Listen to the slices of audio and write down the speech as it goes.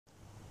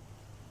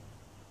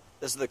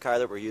This is the car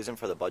that we're using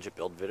for the budget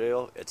build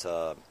video. It's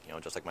a,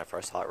 just like my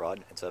first hot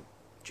rod. It's a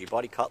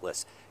G-body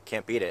Cutlass.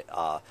 Can't beat it.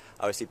 I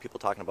always see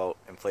people talking about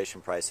inflation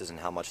prices and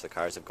how much the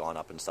cars have gone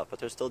up and stuff, but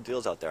there's still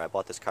deals out there. I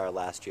bought this car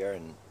last year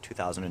in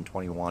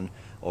 2021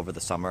 over the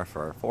summer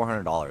for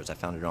 $400. I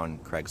found it on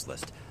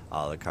Craigslist.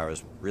 The car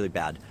was really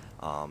bad,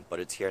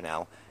 but it's here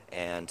now,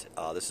 and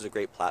this is a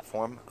great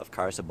platform of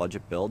cars to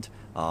budget build.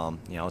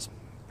 It's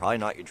probably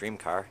not your dream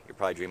car. You're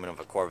probably dreaming of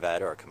a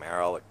Corvette or a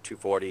Camaro, a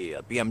 240,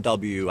 a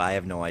BMW, I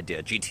have no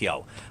idea,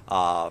 GTO.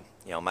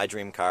 My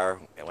dream car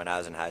when I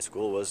was in high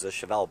school was a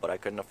Chevelle, but I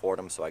couldn't afford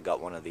them, so I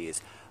got one of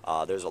these.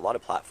 There's a lot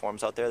of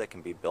platforms out there that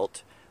can be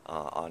built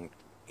on,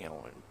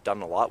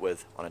 done a lot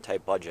with on a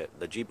tight budget.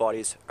 The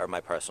G-bodies are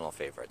my personal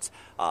favorites,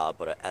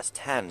 but a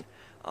S10,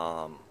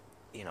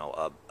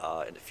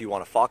 if you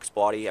want a Fox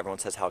body, everyone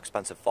says how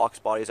expensive Fox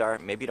bodies are.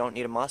 Maybe you don't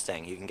need a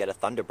Mustang. You can get a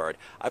Thunderbird.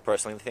 I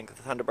personally think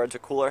the Thunderbirds are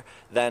cooler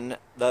than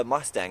the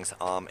Mustangs,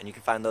 and you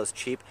can find those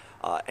cheap.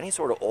 Any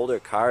sort of older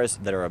cars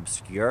that are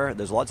obscure,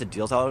 there's lots of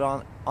deals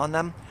out on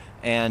them,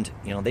 and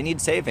they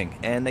need saving,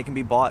 and they can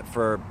be bought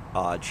for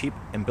cheap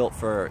and built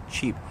for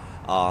cheap.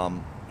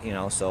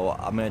 So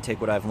I'm going to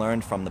take what I've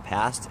learned from the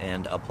past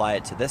and apply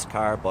it to this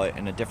car, but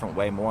in a different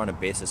way, more on a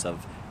basis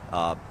of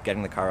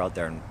getting the car out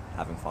there and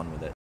having fun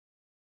with it.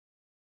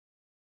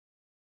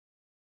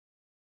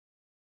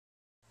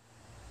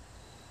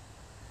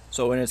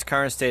 So in its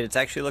current state, it's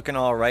actually looking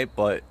all right,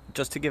 but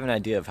just to give an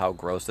idea of how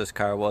gross this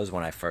car was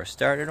when I first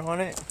started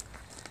on it,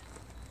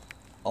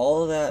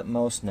 all of that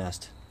mouse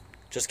nest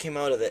just came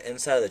out of the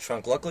inside of the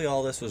trunk. Luckily,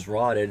 all this was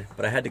rotted,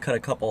 but I had to cut a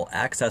couple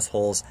access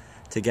holes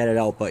to get it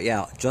out. But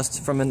yeah,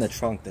 just from in the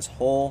trunk, this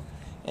whole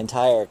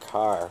entire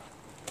car.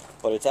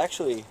 But it's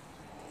actually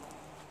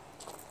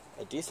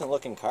a decent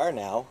looking car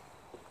now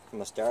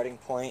from a starting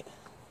point.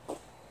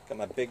 Got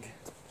my big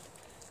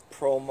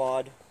Pro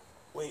Mod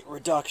weight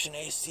reduction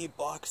AC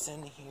box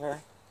in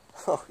here.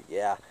 Oh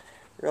yeah,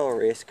 real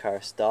race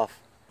car stuff.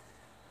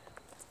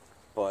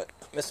 But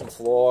missing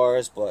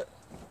floors, but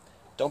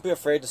don't be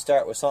afraid to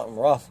start with something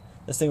rough.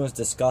 This thing was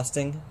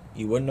disgusting.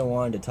 You wouldn't have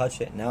wanted to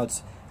touch it. Now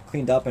it's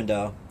cleaned up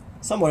into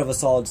somewhat of a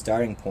solid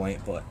starting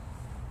point, but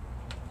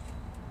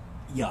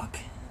yuck.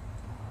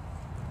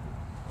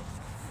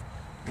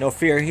 No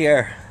fear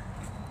here.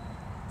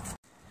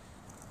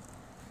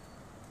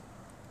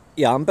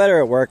 Yeah, I'm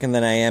better at working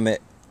than I am at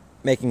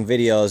making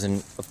videos,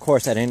 and of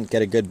course I didn't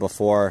get a good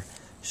before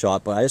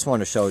shot, but I just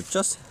wanted to show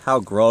just how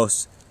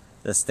gross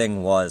this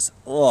thing was.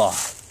 Ugh.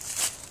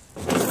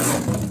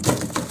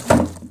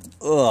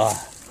 Ugh.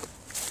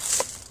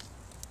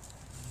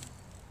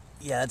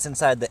 Yeah, it's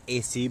inside the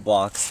AC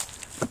box.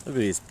 Look at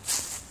these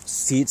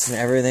seats and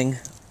everything.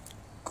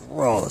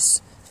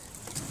 Gross.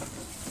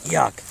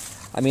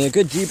 Yuck. I mean, a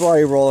good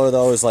G-body roller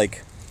though is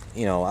like, I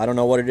don't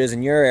know what it is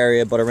in your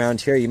area, but around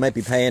here you might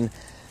be paying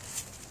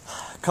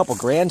couple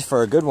grand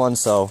for a good one.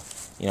 So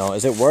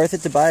is it worth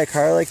it to buy a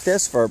car like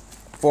this for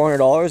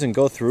 $400 and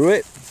go through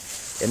it?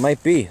 It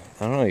might be.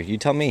 I don't know, you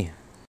tell me.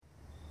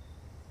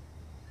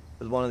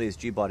 With one of these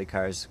G-body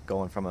cars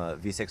going from a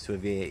V6 to a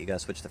V8, you gotta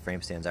switch the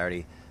frame stands. I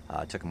already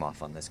took them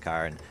off on this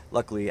car, and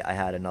luckily I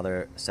had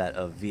another set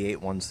of V8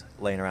 ones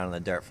laying around in the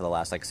dirt for the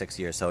last like 6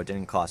 years, so it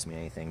didn't cost me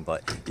anything.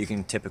 But you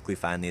can typically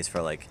find these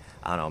for like,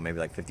 I don't know, maybe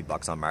like 50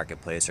 bucks on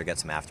Marketplace, or get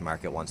some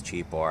aftermarket ones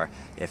cheap. Or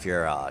if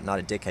you're not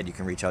a dickhead, you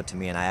can reach out to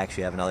me, and I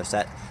actually have another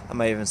set I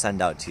might even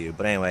send out to you.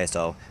 But anyway,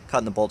 so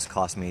cutting the bolts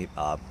cost me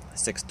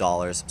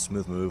 $6,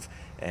 smooth move,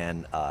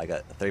 and I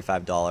got a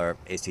 $35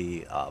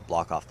 AC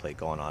block-off plate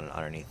going on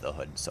underneath the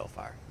hood so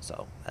far.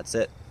 So that's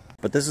it.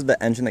 But this is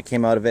the engine that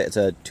came out of it. It's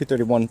a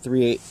 231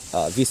 3.8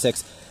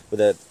 V6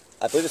 with a,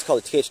 I believe it's called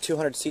a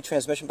TH200C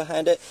transmission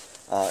behind it.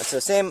 It's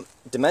the same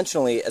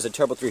dimensionally as a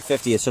Turbo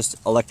 350. It's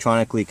just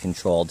electronically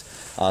controlled.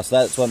 So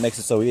that's what makes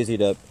it so easy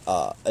to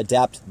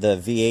adapt the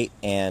V8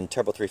 and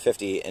Turbo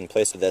 350 in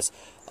place of this.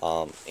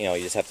 You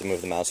just have to move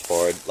the mouse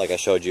forward like I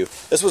showed you.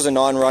 This was a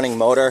non-running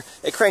motor.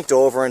 It cranked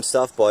over and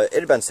stuff, but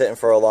it had been sitting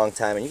for a long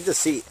time, and you can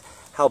just see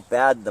how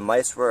bad the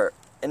mice were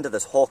into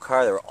this whole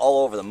car. They were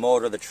all over the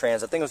motor, the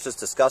trans. I think it was just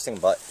disgusting,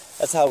 but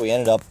that's how we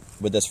ended up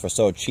with this for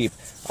so cheap.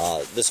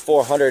 This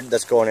 400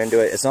 that's going into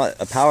it, it's not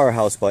a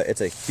powerhouse, but it's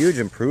a huge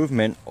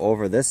improvement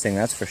over this thing,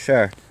 that's for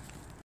sure.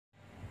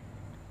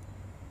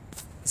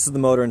 This is the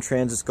motor and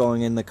trans that's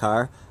going in the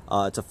car.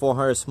 It's a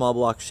 400 small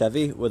block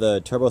Chevy with a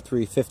Turbo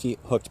 350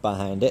 hooked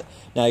behind it.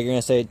 Now you're going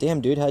to say,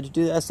 damn dude, how'd you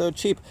do that so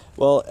cheap?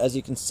 Well, as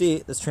you can see,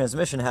 this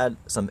transmission had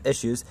some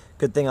issues.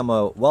 Good thing I'm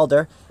a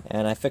welder,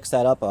 and I fixed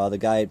that up. The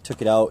guy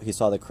took it out, he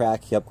saw the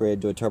crack, he upgraded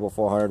to a Turbo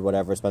 400,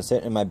 whatever. It's been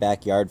sitting in my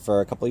backyard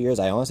for a couple of years.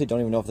 I honestly don't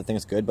even know if the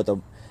thing's good, but the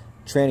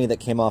tranny that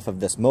came off of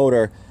this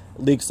motor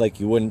leaks like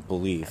you wouldn't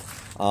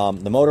believe.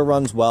 The motor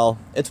runs well,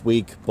 it's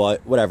weak,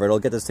 but whatever, it'll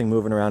get this thing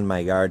moving around in my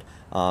yard.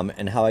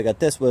 And how I got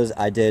this was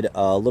I did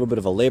a little bit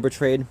of a labor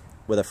trade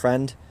with a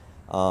friend.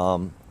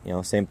 You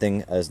know, same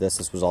thing as this.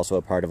 This was also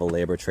a part of a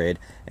labor trade,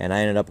 and I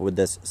ended up with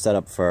this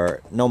setup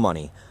for no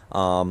money.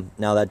 Now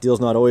that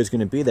deal's not always going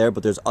to be there,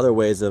 but there's other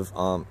ways of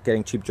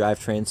getting cheap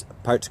drivetrains.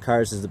 Parts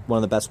cars is one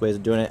of the best ways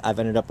of doing it. I've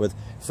ended up with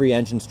free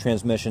engines,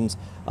 transmissions.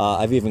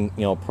 I've even,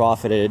 you know,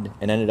 profited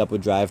and ended up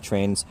with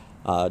drivetrains,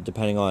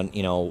 depending on,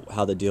 you know,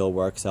 how the deal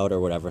works out or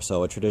whatever.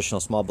 So a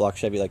traditional small block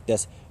Chevy like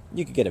this,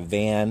 you could get a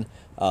van,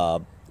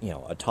 you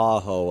know, a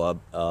Tahoe,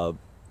 a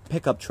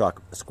pickup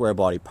truck, a square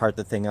body, part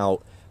the thing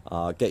out,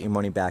 get your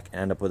money back,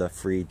 and end up with a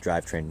free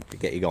drivetrain to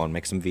get you going,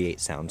 make some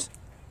V8 sounds.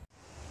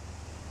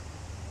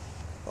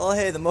 Well,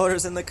 hey, the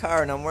motor's in the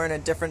car, and I'm wearing a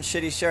different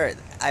shitty shirt.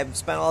 I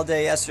spent all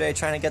day yesterday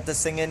trying to get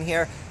this thing in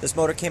here. This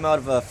motor came out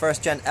of a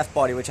first-gen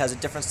F-body, which has a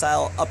different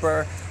style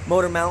upper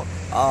motor mount,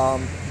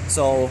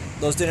 so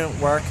those didn't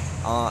work.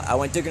 I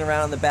went digging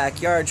around in the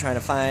backyard trying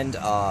to find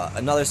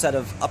another set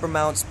of upper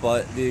mounts,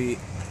 but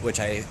which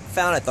I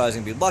found. I thought I was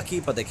going to be lucky,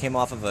 but they came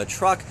off of a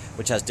truck,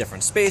 which has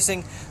different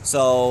spacing.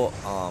 So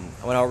I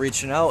went out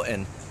reaching out,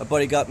 and my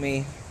buddy got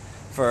me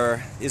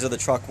for, these are the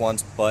truck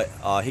ones, but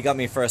he got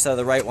me for a set of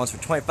the right ones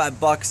for 25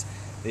 bucks.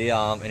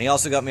 And he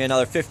also got me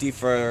another 50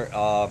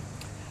 for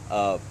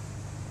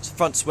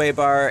front sway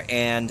bar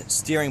and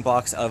steering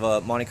box out of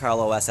a Monte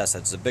Carlo SS.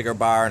 It's a bigger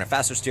bar and a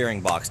faster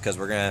steering box because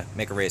we're going to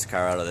make a race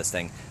car out of this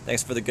thing.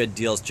 Thanks for the good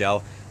deals,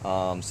 Joe.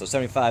 So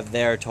 75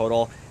 there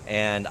total,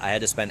 and I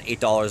had to spend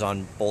 $8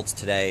 on bolts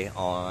today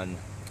on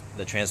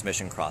the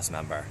transmission cross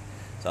member.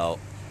 So,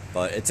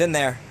 but it's in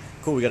there.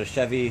 Cool, we got a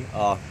Chevy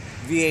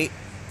V8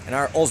 and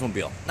our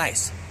Oldsmobile.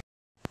 Nice.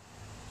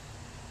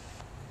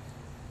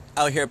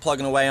 Out here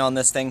plugging away on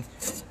this thing.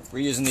 We're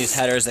using these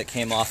headers that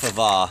came off of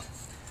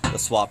the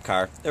swap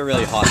car. They're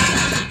really hot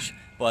garbage,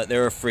 but they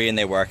were free and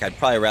they work. I'd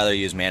probably rather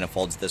use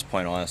manifolds at this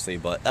point, honestly,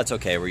 but that's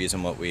okay. We're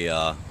using what we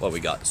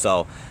got.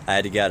 So I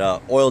had to get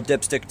a oil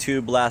dipstick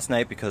tube last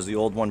night because the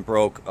old one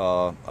broke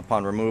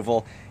upon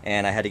removal,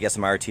 and I had to get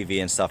some RTV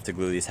and stuff to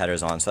glue these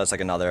headers on. So that's like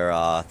another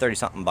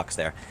 30-something bucks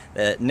there.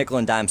 The nickel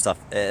and dime stuff,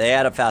 they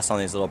add up fast on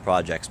these little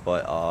projects,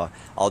 but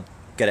I'll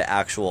get an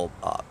actual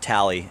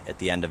tally at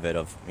the end of it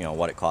of, you know,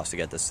 what it costs to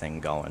get this thing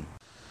going.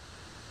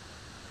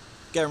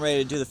 Getting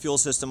ready to do the fuel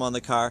system on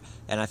the car,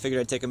 and I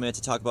figured I'd take a minute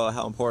to talk about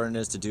how important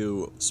it is to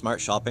do smart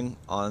shopping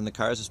on the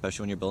cars,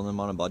 especially when you're building them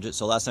on a budget.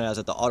 So last night I was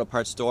at the auto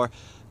parts store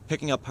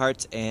picking up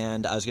parts,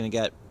 and I was going to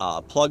get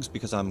plugs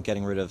because I'm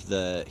getting rid of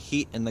the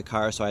heat in the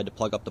car, so I had to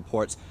plug up the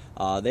ports.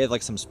 They have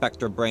like some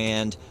Spectre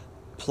brand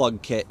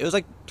plug kit. It was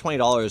like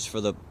 $20 for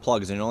the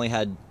plugs, and it only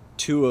had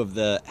 2 of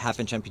the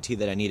 1/2-inch MPT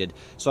that I needed.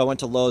 So I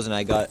went to Lowe's and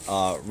I got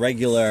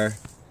regular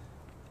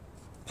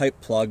pipe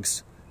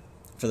plugs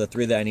for the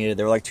 3 that I needed.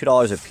 They were like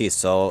 $2 a piece,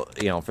 so,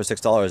 you know, for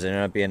 $6 it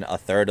ended up being a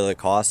third of the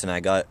cost, and I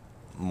got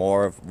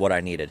more of what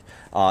I needed.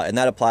 And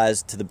that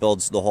applies to the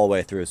builds the whole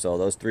way through. So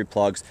those 3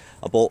 plugs,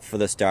 a bolt for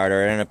the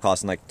starter, it ended up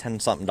costing like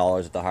 $10-something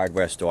at the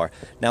hardware store.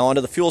 Now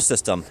onto the fuel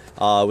system.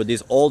 With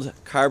these old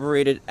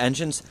carbureted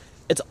engines,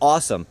 it's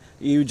awesome.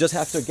 You just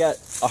have to get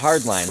a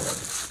hard line.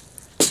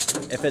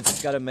 If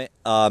it's got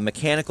a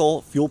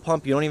mechanical fuel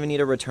pump, you don't even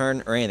need a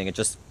return or anything. It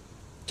just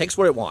takes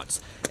what it wants.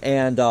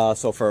 And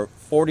so for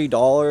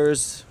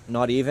 $40,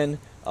 not even,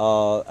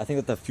 I think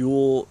that the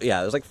fuel,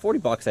 yeah, it was like 40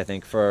 bucks, I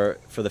think, for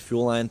the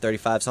fuel line,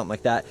 35, something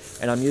like that.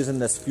 And I'm using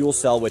this fuel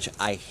cell, which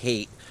I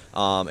hate.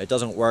 It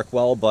doesn't work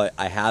well, but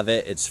I have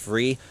it. It's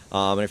free.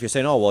 And if you're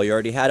saying, oh, well, you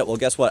already had it, well,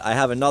 guess what? I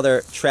have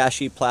another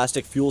trashy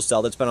plastic fuel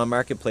cell that's been on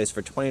Marketplace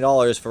for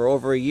 $20 for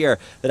over a year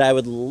that I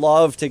would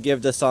love to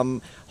give to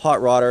some hot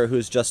rodder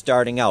who's just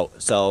starting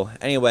out. So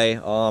anyway,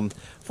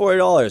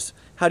 $40.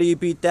 How do you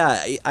beat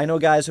that? I know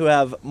guys who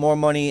have more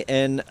money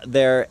in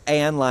their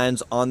AN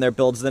lines on their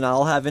builds than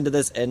I'll have into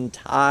this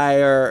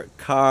entire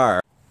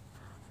car.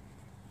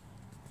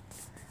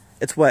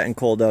 It's wet and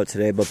cold out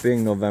today, but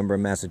being November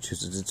in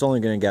Massachusetts, it's only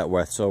going to get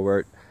worse. So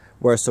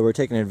we're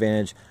taking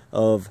advantage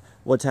of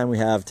what time we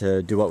have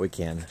to do what we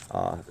can.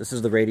 This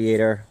is the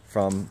radiator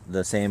from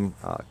the same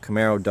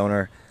Camaro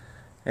donor,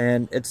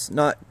 and it's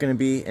not going to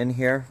be in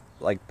here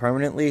like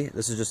permanently.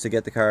 This is just to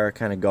get the car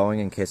kind of going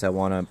in case I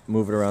want to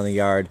move it around the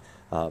yard.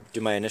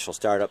 Do my initial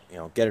startup, you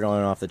know, get it on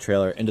and off the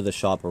trailer, into the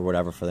shop or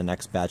whatever for the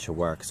next batch of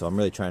work. So I'm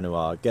really trying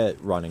to get it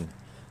running,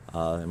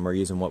 and we're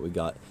using what we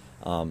got.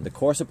 The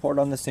core support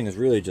on this thing is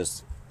really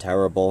just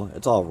terrible.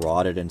 It's all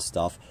rotted and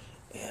stuff,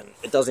 and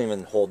it doesn't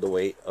even hold the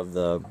weight of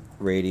the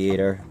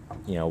radiator,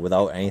 you know,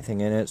 without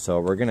anything in it.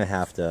 So we're gonna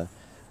have to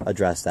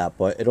address that,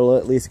 but it'll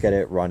at least get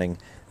it running.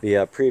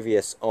 The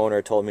previous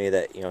owner told me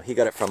that, you know, he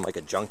got it from like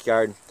a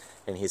junkyard,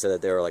 and he said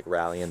that they were like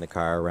rallying the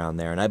car around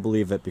there, and I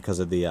believe it because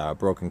of the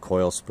broken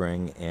coil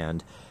spring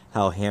and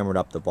how hammered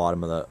up the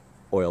bottom of the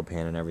oil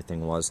pan and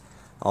everything was.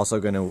 Also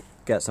going to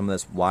get some of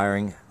this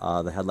wiring,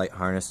 the headlight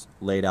harness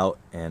laid out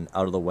and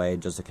out of the way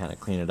just to kind of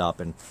clean it up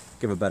and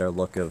give a better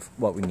look of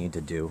what we need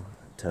to do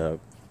to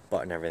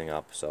button everything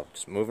up. So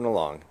just moving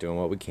along, doing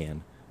what we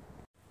can.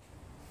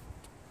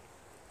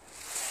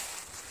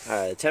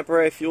 The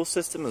temporary fuel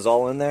system is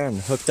all in there and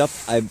hooked up.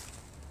 I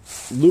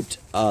looped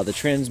the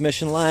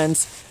transmission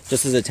lines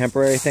just as a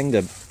temporary thing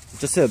to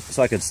just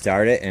so I could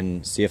start it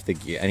and see if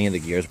any of the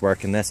gears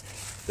work in this.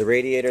 The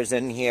radiator's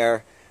in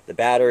here, the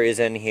battery's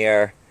in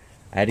here.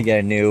 I had to get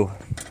a new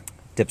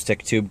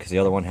dipstick tube because the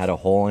other one had a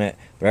hole in it,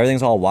 but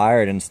everything's all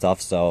wired and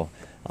stuff, so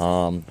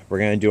we're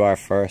gonna do our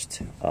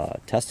first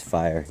test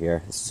fire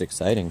here. This is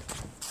exciting.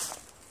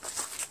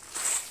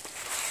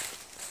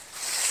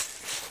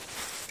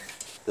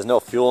 There's no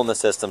fuel in the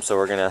system, so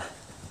we're gonna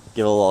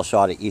give it a little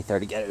shot of ether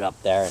to get it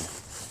up there. And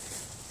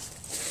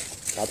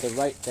not the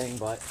right thing,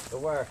 but it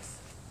works.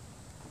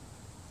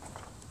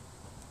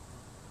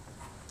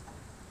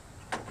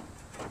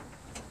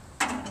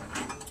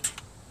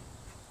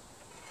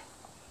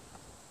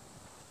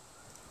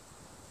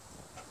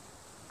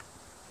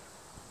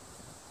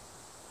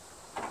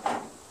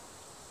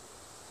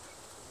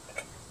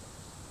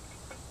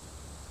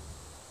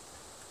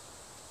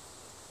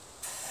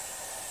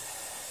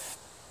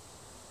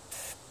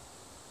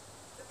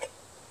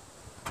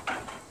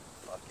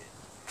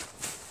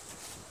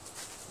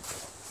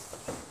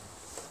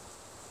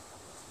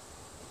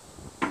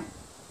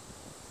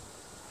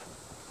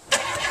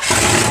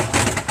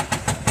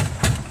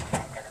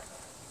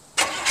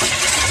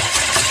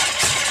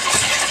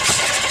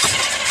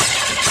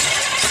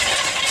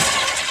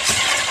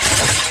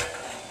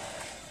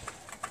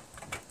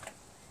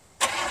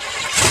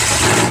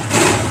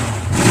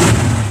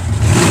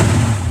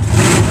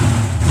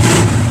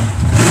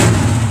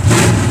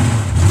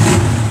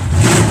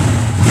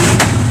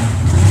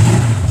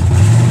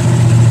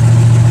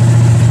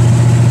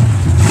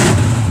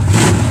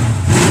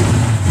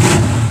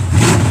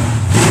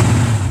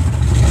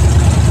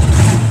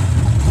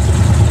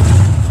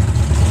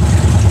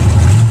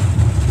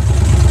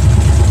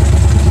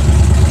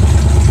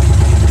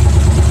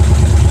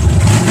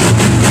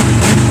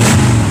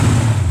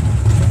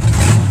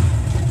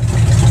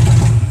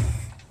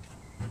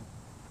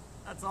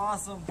 That's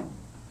awesome.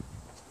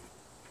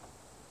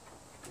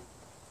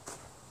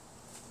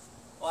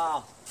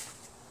 Wow.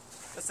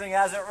 This thing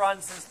hasn't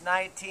run since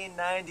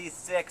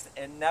 1996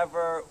 and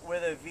never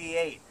with a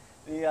V8.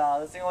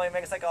 This thing only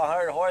makes like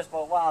 100 horse,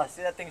 but wow,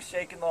 see that thing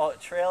shaking the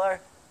trailer?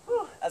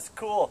 Whew, that's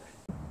cool.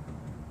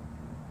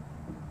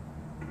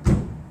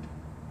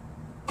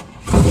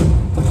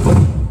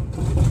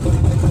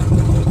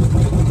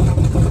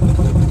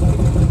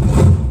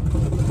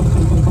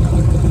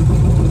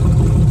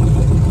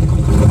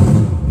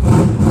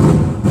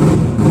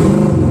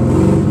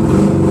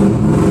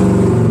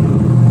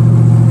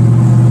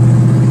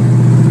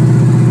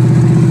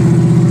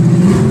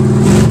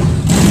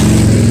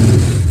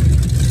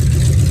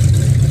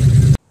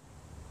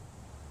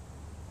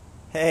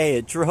 Hey,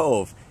 it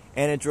drove,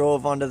 and it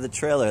drove onto the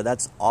trailer.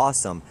 That's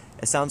awesome.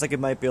 It sounds like it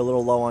might be a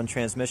little low on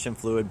transmission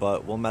fluid,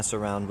 but we'll mess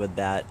around with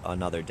that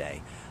another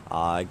day.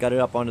 I got it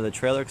up onto the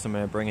trailer because I'm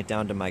going to bring it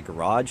down to my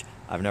garage.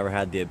 I've never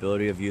had the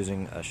ability of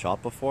using a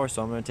shop before,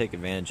 so I'm going to take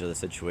advantage of the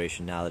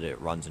situation now that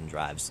it runs and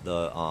drives.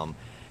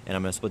 And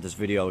I'm going to split this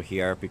video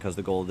here because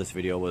the goal of this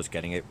video was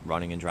getting it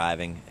running and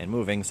driving and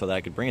moving so that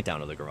I could bring it down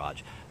to the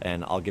garage.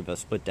 And I'll give a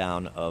split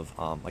down of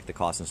like the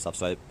cost and stuff.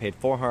 So I paid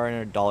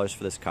 $400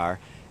 for this car,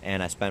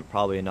 and I spent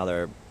probably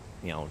another,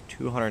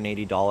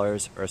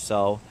 $280 or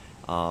so,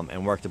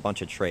 and worked a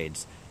bunch of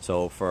trades.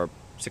 So for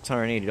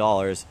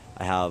 $680,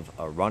 I have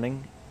a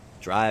running,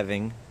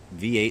 driving,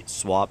 V8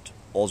 swapped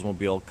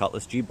Oldsmobile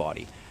Cutlass G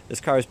body. This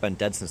car has been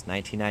dead since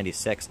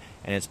 1996,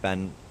 and it's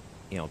been,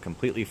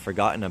 completely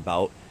forgotten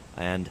about.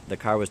 And the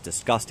car was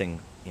disgusting,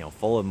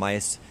 full of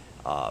mice.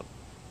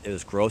 It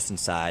was gross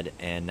inside,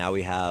 and now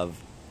we have,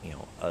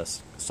 a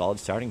solid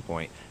starting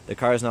point. The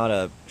car is not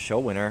a show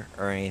winner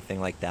or anything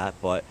like that,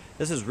 but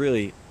this is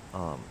really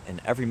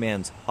an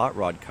everyman's hot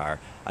rod car.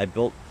 I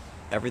built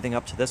everything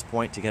up to this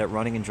point to get it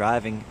running and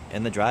driving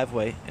in the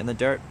driveway, in the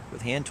dirt,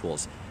 with hand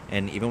tools.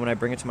 And even when I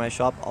bring it to my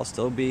shop, I'll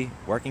still be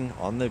working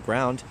on the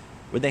ground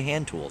with the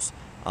hand tools.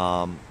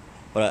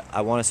 But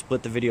I want to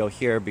split the video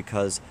here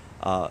because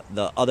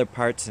the other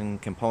parts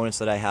and components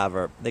that I have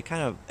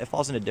it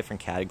falls into different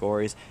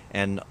categories,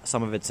 and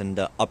some of it's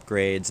into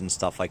upgrades and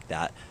stuff like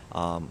that.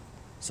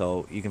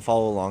 So you can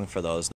follow along for those.